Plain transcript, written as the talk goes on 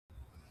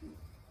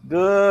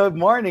Good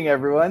morning,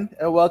 everyone,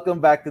 and welcome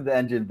back to the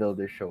Engine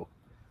Builder Show.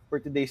 For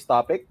today's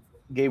topic,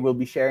 Gabe will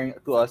be sharing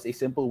to us a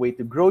simple way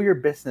to grow your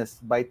business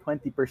by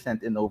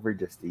 20% in over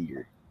just a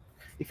year.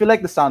 If you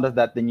like the sound of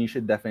that, then you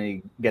should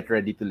definitely get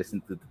ready to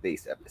listen to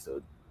today's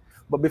episode.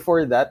 But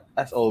before that,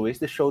 as always,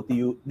 this show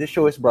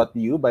is brought to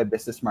you by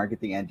Business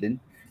Marketing Engine.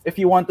 If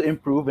you want to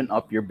improve and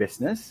up your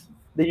business,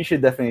 then you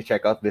should definitely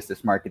check out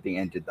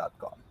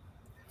businessmarketingengine.com.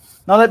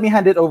 Now let me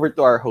hand it over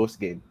to our host,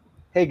 Gabe.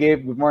 Hey,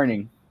 Gabe. Good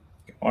morning.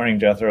 Good morning,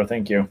 Jethro.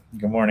 Thank you.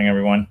 Good morning,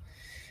 everyone.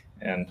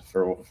 And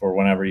for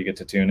whenever you get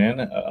to tune in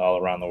all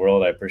around the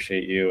world, I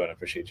appreciate you and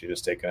appreciate you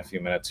just taking a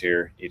few minutes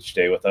here each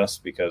day with us,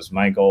 because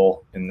my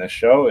goal in this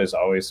show is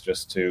always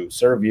just to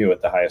serve you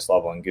at the highest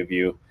level and give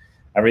you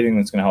everything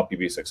that's going to help you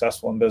be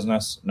successful in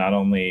business. Not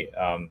only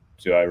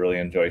do I really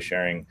enjoy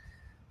sharing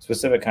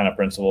specific kind of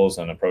principles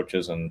and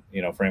approaches and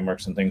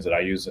frameworks and things that I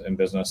use in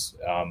business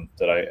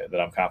that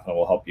I'm confident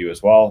will help you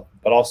as well,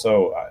 but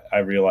also I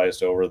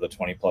realized over the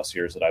 20 plus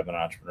years that I've been an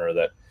entrepreneur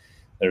that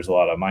there's a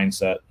lot of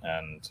mindset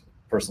and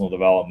personal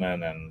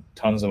development and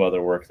tons of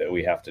other work that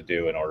we have to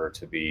do in order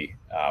to be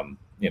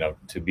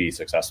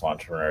successful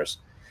entrepreneurs.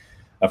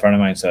 A friend of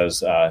mine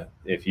says,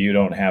 if you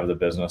don't have the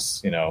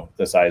business,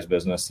 the size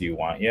business you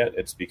want yet,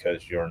 it's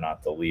because you're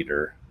not the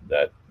leader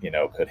that,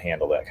 could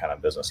handle that kind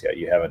of business yet.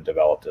 You haven't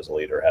developed as a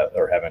leader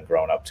or haven't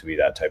grown up to be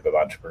that type of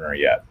entrepreneur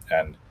yet.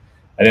 And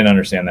I didn't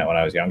understand that when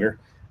I was younger,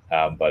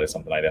 but it's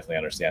something I definitely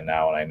understand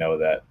now. And I know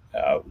that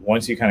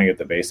once you kind of get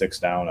the basics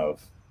down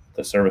of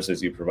the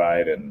services you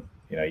provide and,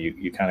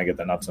 you kind of get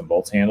the nuts and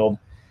bolts handled,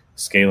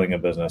 scaling a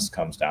business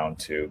comes down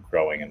to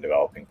growing and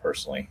developing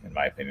personally, in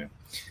my opinion.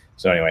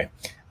 So anyway,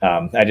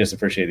 I just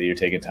appreciate that you're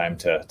taking time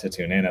to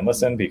tune in and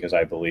listen, because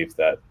I believe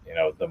that,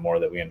 the more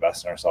that we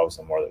invest in ourselves,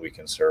 the more that we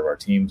can serve our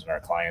teams and our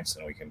clients,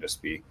 and we can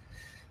just be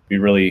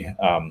really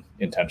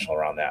intentional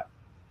around that.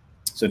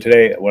 So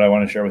today, what I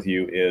want to share with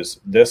you is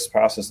this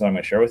process that I'm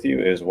going to share with you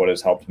is what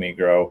has helped me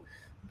grow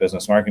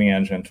Business Marketing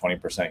Engine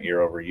 20%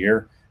 year over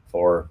year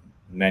for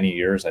many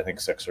years. I think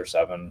 6 or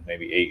 7,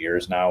 maybe 8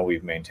 years now.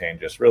 We've maintained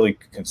just really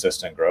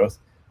consistent growth.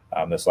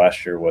 This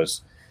last year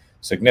was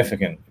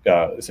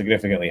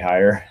significantly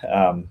higher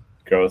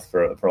growth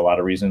for a lot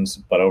of reasons.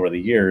 But over the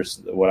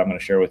years, what I'm going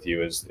to share with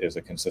you is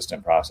a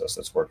consistent process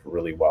that's worked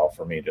really well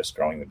for me, just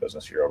growing the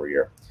business year over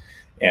year.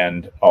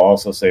 And I'll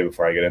also say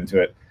before I get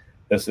into it,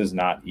 this is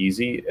not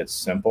easy. It's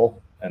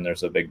simple, and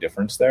there's a big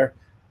difference there.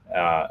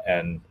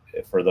 And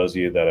for those of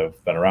you that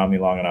have been around me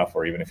long enough,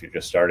 or even if you're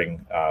just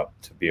starting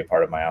to be a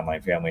part of my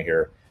online family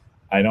here,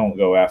 I don't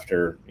go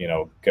after,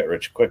 get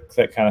rich quick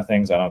kind of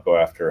things. I don't go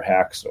after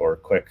hacks or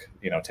quick,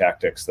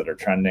 tactics that are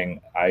trending.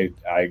 I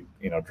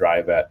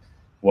drive at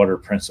what are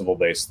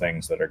principle-based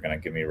things that are going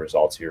to give me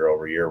results year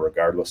over year,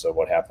 regardless of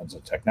what happens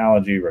in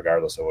technology,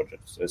 regardless of what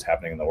is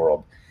happening in the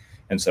world.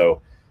 And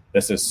so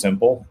this is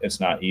simple. It's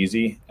not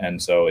easy.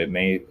 And so it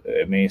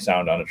may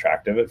sound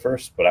unattractive at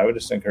first, but I would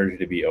just encourage you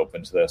to be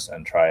open to this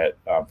and try it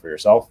for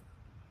yourself,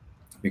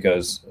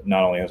 because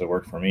not only has it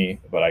worked for me,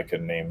 but I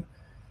could name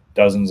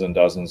dozens and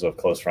dozens of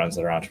close friends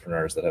that are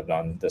entrepreneurs that have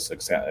done this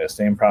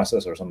same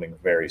process or something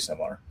very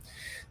similar.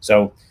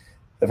 So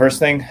the first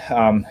thing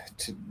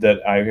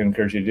that I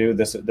encourage you to do,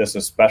 this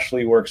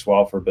especially works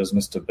well for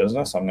business to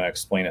business. I'm going to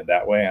explain it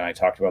that way. And I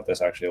talked about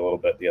this actually a little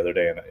bit the other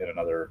day in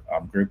another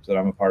group that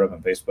I'm a part of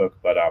on Facebook.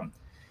 But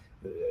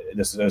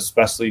this is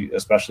especially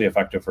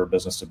effective for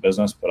business to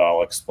business, but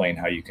I'll explain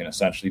how you can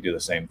essentially do the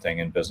same thing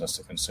in business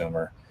to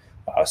consumer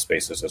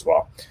spaces as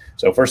well.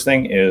 So first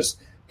thing is,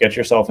 get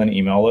yourself an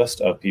email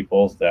list of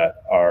people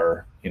that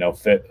are,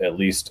 fit at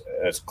least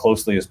as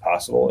closely as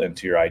possible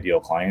into your ideal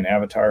client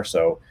avatar.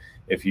 So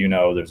if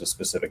there's a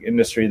specific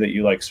industry that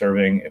you like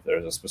serving, if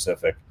there's a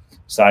specific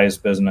size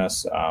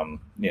business,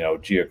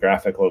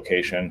 geographic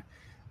location,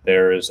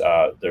 there's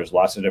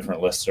lots of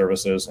different list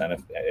services.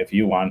 And if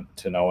you want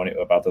to know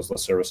about those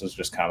list services,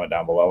 just comment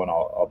down below and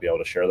I'll be able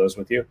to share those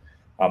with you,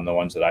 the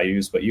ones that I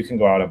use. But you can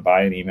go out and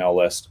buy an email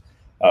list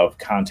of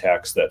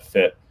contacts that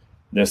fit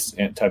this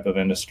type of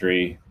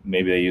industry.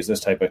 Maybe they use this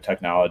type of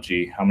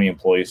technology. How many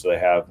employees do they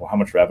have? How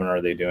much revenue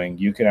are they doing?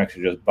 You can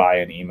actually just buy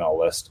an email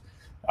list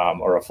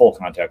or a full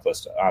contact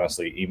list,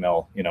 honestly,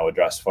 email,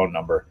 address, phone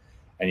number,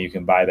 and you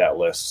can buy that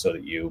list so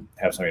that you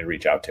have somebody to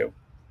reach out to.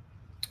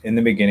 In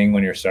the beginning,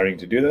 when you're starting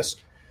to do this,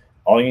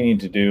 all you need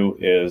to do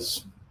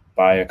is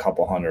buy a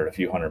couple hundred, a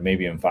few hundred,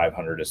 maybe even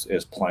 500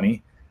 is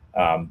plenty.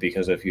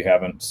 Because if you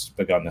haven't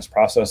begun this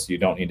process, you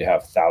don't need to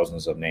have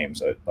thousands of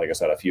names. Like I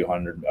said, a few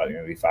hundred,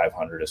 maybe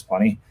 500 is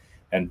plenty.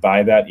 And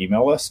buy that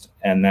email list.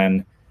 And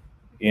then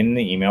in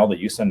the email that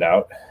you send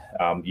out,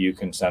 you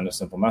can send a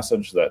simple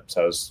message that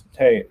says,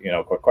 hey,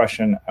 quick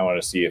question. I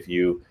want to see if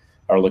you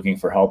are looking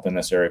for help in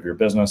this area of your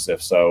business.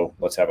 If so,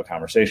 let's have a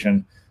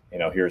conversation.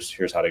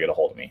 Here's how to get a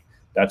hold of me.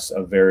 That's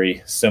a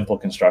very simple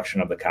construction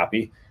of the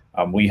copy.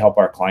 We help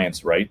our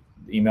clients write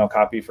email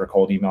copy for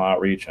cold email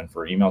outreach and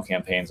for email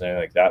campaigns and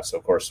anything like that. So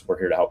of course, we're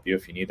here to help you.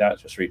 If you need that,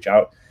 just reach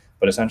out.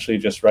 But essentially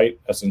just write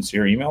a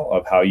sincere email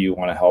of how you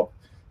want to help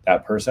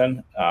that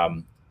person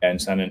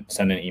and send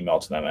an email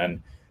to them.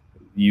 And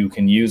You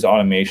can use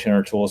automation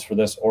or tools for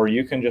this, or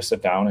you can just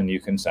sit down and you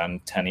can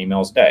send 10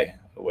 emails a day,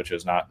 which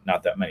is not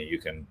that many. You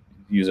can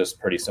use this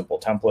pretty simple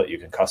template. You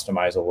can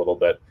customize a little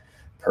bit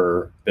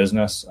per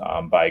business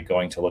by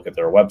going to look at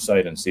their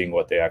website and seeing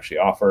what they actually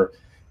offer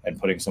and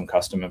putting some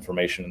custom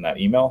information in that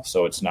email.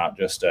 So it's not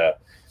just a,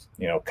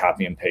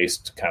 copy and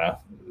paste kind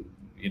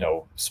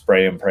of,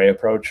 spray and pray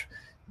approach.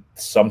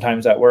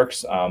 Sometimes that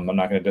works. I'm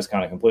not going to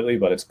discount it completely,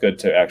 but it's good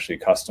to actually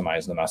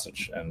customize the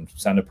message and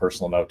send a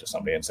personal note to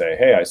somebody and say,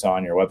 hey, I saw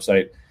on your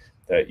website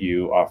that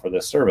you offer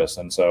this service.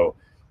 And so,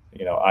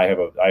 I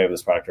have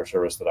this product or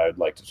service that I would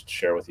like to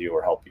share with you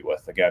or help you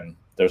with. Again,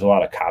 there's a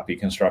lot of copy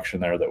construction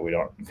there that we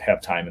don't have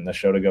time in this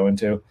show to go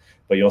into,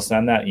 but you'll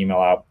send that email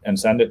out and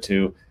send it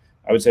to,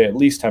 I would say, at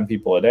least 10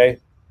 people a day.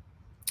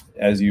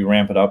 As you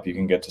ramp it up, you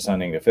can get to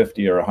sending to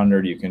 50 or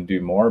 100, you can do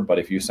more. But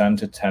if you send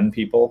to 10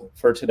 people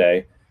for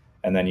today,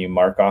 and then you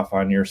mark off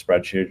on your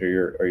spreadsheet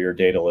or your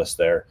data list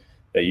there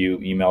that you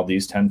emailed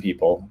these 10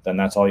 people, then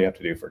that's all you have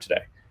to do for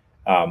today.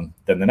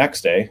 Then the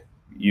next day,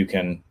 you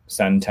can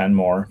send 10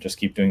 more, just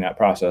keep doing that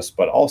process,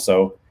 but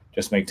also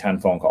just make 10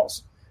 phone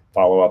calls.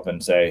 Follow up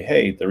and say,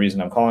 hey, the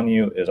reason I'm calling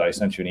you is I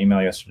sent you an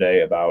email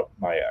yesterday about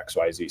my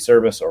XYZ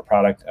service or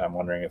product, and I'm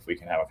wondering if we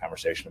can have a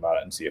conversation about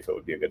it and see if it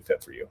would be a good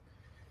fit for you.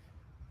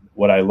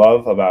 What I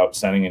love about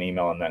sending an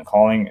email and then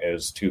calling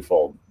is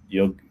twofold.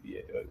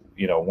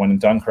 When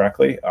done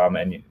correctly,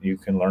 and you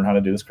can learn how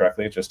to do this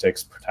correctly, it just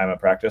takes time and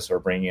practice or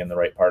bringing in the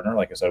right partner.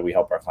 Like I said, we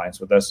help our clients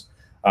with this.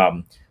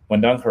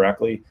 When done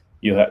correctly,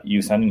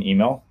 you send an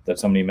email that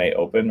somebody may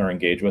open or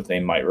engage with, they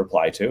might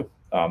reply to.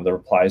 The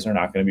replies are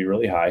not going to be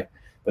really high,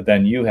 but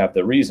then you have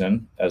the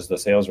reason as the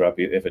sales rep,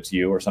 if it's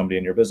you or somebody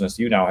in your business,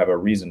 you now have a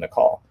reason to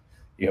call.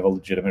 You have a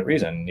legitimate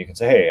reason. You can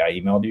say, hey, I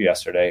emailed you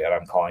yesterday and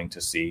I'm calling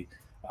to see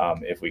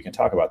if we can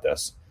talk about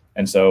this.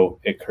 And so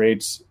it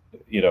creates,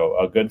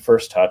 a good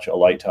first touch, a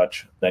light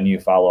touch. Then you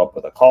follow up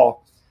with a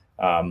call.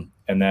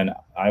 And then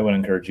I would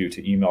encourage you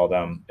to email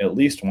them at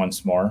least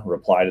once more.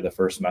 Reply to the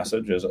first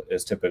message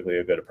is typically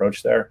a good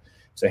approach there.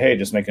 Say, hey,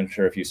 just making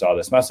sure if you saw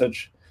this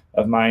message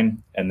of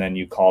mine, and then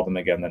you call them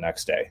again the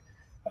next day.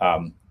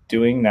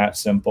 Doing that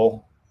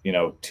simple, 2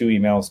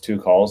 emails, 2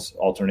 calls,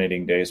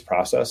 alternating days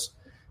process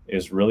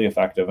is really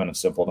effective and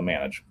it's simple to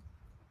manage.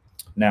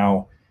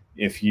 Now,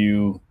 if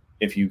you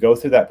go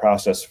through that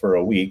process for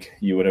a week,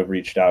 you would have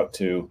reached out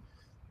to,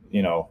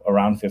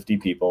 around 50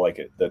 people.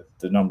 Like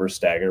the numbers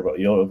stagger, but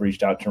you'll have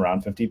reached out to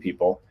around 50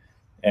 people.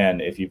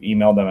 And if you've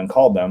emailed them and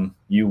called them,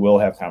 you will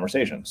have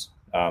conversations.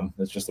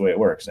 That's just the way it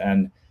works.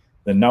 And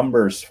the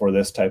numbers for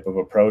this type of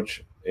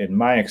approach, in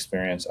my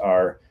experience,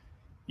 are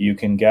you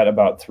can get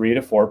about 3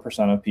 to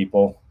 4% of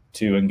people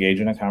to engage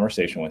in a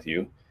conversation with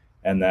you.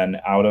 And then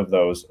out of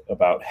those,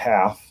 about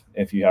half,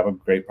 if you have a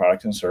great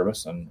product and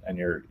service and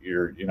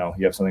you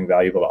have something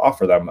valuable to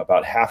offer them,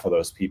 about half of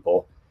those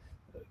people,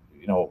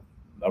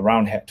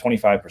 around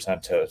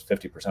 25% to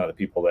 50% of the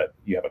people that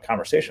you have a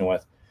conversation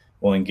with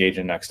will engage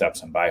in next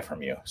steps and buy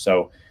from you.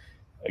 So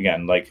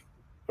again, like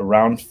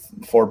around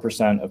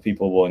 4% of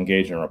people will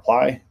engage and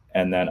reply.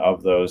 And then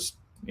of those,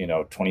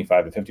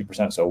 25 to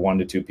 50%, so 1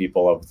 to 2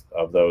 people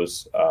of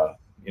those,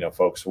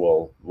 folks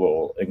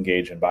will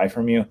engage and buy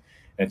from you.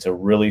 And it's a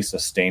really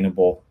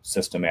sustainable,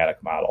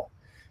 systematic model.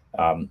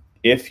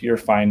 If you're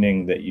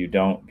finding that you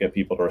don't get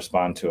people to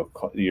respond to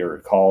your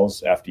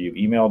calls after you've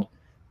emailed,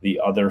 the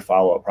other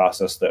follow-up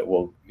process that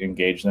will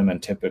engage them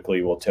and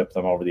typically will tip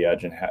them over the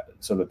edge and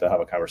so that they'll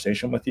have a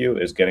conversation with you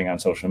is getting on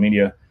social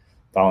media,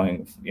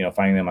 finding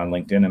them on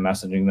LinkedIn and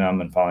messaging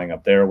them and following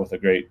up there with a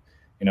great,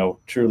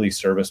 truly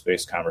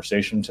service-based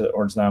conversation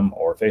towards them,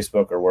 or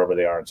Facebook or wherever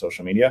they are on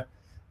social media,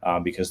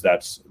 because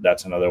that's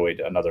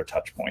another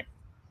touch point.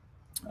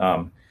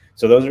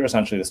 So those are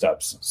essentially the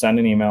steps. Send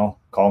an email,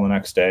 call the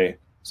next day,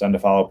 send a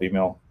follow-up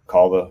email,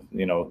 call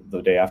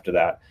the day after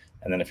that.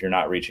 And then if you're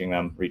not reaching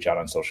them, reach out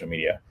on social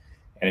media.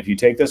 And if you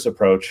take this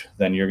approach,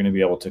 then you're going to be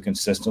able to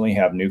consistently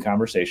have new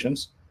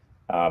conversations,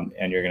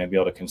 and you're going to be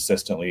able to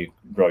consistently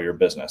grow your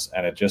business.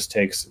 And it just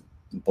takes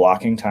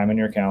blocking time in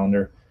your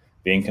calendar,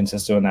 being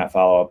consistent in that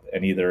follow-up.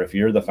 And either if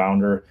you're the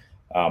founder,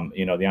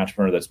 the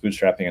entrepreneur that's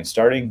bootstrapping and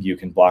starting, you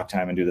can block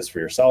time and do this for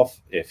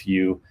yourself. If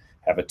you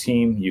have a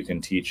team, you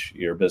can teach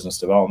your business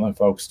development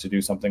folks to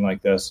do something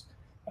like this.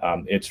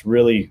 It's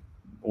really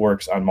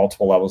works on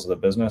multiple levels of the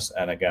business.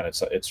 And again,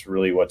 it's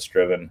really what's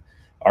driven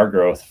our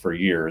growth for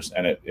years.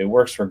 And it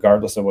works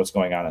regardless of what's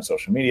going on in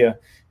social media,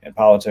 in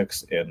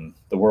politics, in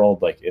the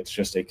world. Like, it's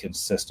just a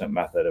consistent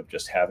method of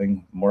just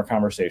having more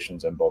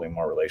conversations and building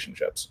more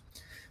relationships.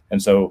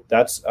 And so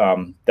that's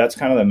kind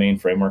of the main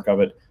framework of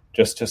it.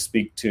 Just to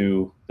speak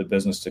to the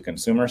business to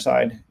consumer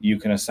side, you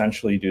can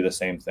essentially do the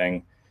same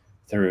thing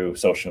through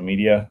social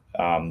media.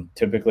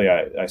 Typically,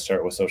 I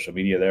start with social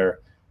media there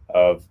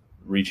of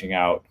reaching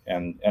out,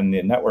 and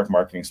the network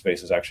marketing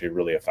space is actually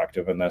really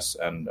effective in this.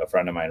 And a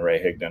friend of mine, Ray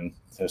Higdon,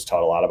 has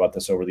taught a lot about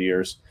this over the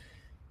years.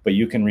 But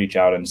you can reach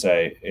out and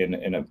say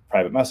in a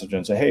private message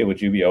and say, hey,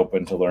 would you be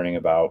open to learning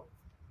about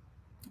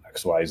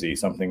XYZ,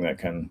 something that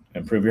can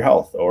improve your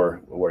health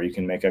or where you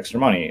can make extra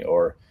money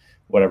or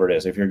whatever it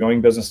is. If you're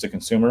going business to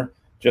consumer,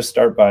 just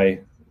start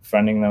by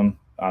friending them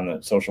on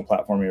the social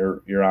platform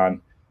you're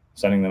on,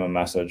 sending them a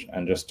message,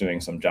 and just doing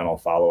some general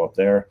follow-up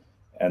there,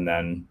 and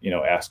then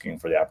asking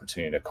for the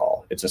opportunity to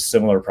call. It's a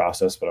similar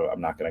process, but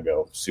I'm not going to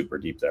go super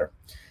deep there.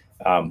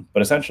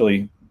 But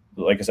essentially,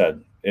 like I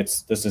said,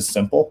 this is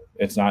simple.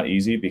 It's not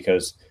easy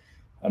because,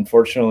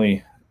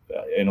 unfortunately,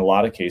 in a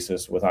lot of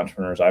cases with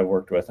entrepreneurs I've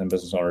worked with and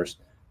business owners,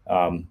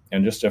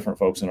 and just different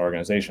folks in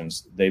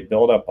organizations, they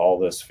build up all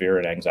this fear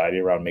and anxiety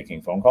around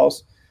making phone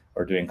calls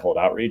or doing cold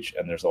outreach.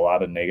 And there's a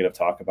lot of negative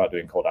talk about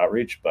doing cold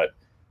outreach, but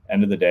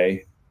end of the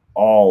day,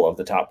 all of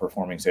the top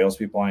performing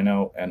salespeople I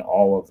know and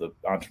all of the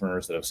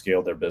entrepreneurs that have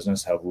scaled their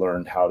business have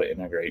learned how to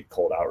integrate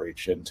cold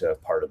outreach into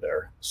part of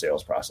their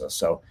sales process.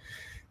 So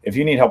if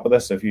you need help with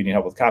this, if you need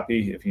help with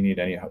copy, if you need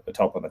any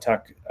help on the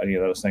tech, any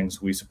of those things,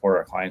 we support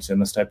our clients in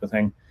this type of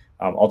thing.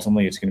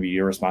 Ultimately, it's going to be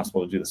your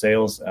responsibility to do the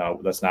sales.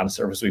 That's not a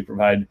service we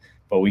provide,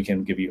 but we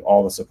can give you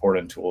all the support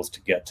and tools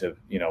to get to,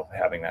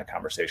 having that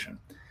conversation.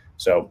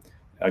 So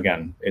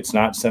again, it's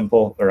not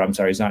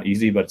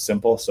easy, but it's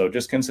simple. So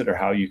just consider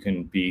how you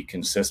can be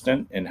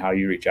consistent in how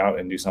you reach out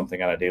and do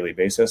something on a daily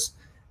basis.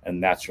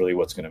 And that's really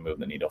what's going to move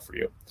the needle for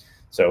you.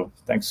 So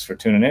thanks for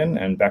tuning in,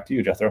 and back to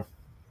you, Jethro.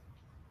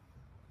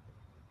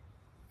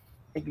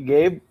 Thank you,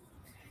 Gabe.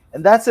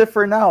 And that's it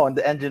for now on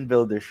the Engine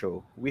Builder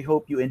Show. We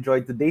hope you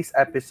enjoyed today's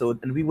episode,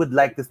 and we would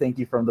like to thank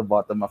you from the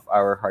bottom of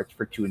our hearts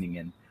for tuning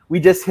in. We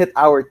just hit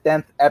our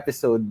 10th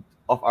episode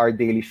of our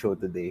daily show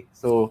today,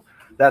 so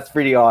that's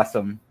pretty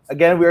awesome.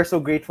 Again, we are so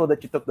grateful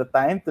that you took the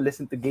time to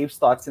listen to Gabe's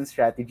thoughts and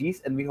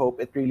strategies, and we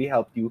hope it really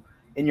helped you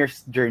in your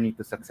journey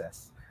to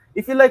success.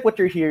 If you like what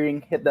you're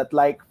hearing, hit that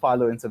like,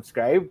 follow, and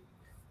subscribe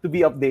to be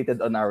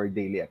updated on our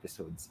daily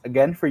episodes.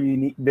 Again, for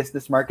unique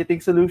business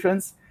marketing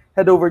solutions,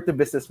 head over to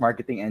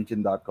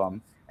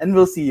businessmarketingengine.com, and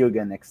we'll see you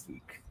again next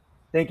week.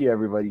 Thank you,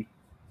 everybody.